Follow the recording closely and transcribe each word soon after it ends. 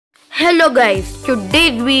Hello guys,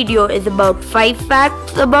 today's video is about 5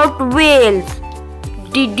 facts about whales.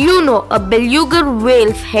 Did you know a beluga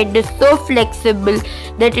whale's head is so flexible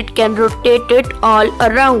that it can rotate it all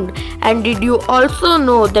around? And did you also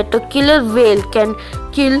know that a killer whale can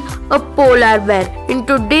kill a polar bear? In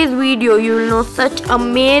today's video you will know such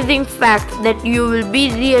amazing facts that you will be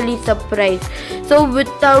really surprised. So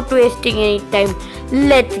without wasting any time,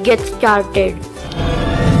 let's get started.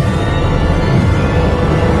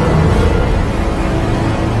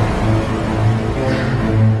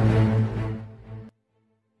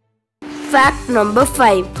 Fact number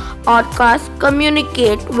 5. Orcas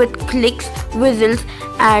communicate with clicks, whistles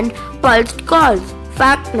and pulsed calls.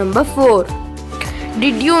 Fact number 4.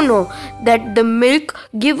 Did you know that the milk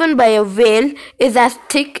given by a whale is as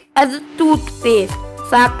thick as a toothpaste?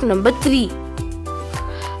 Fact number 3.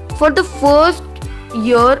 For the first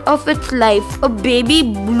year of its life, a baby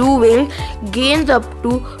blue whale gains up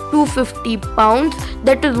to 250 pounds,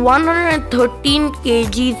 that is 113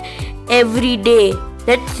 kgs every day.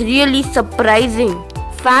 That's really surprising.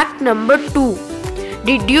 Fact number 2.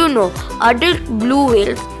 Did you know adult blue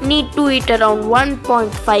whales need to eat around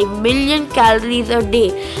 1.5 million calories a day?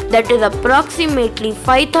 That is approximately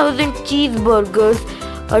 5,000 cheeseburgers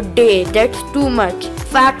a day. That's too much.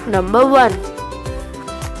 Fact number 1.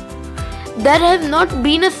 There has not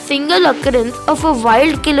been a single occurrence of a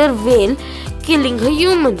wild killer whale killing a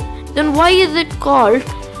human. Then why is it called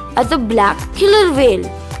as a black killer whale?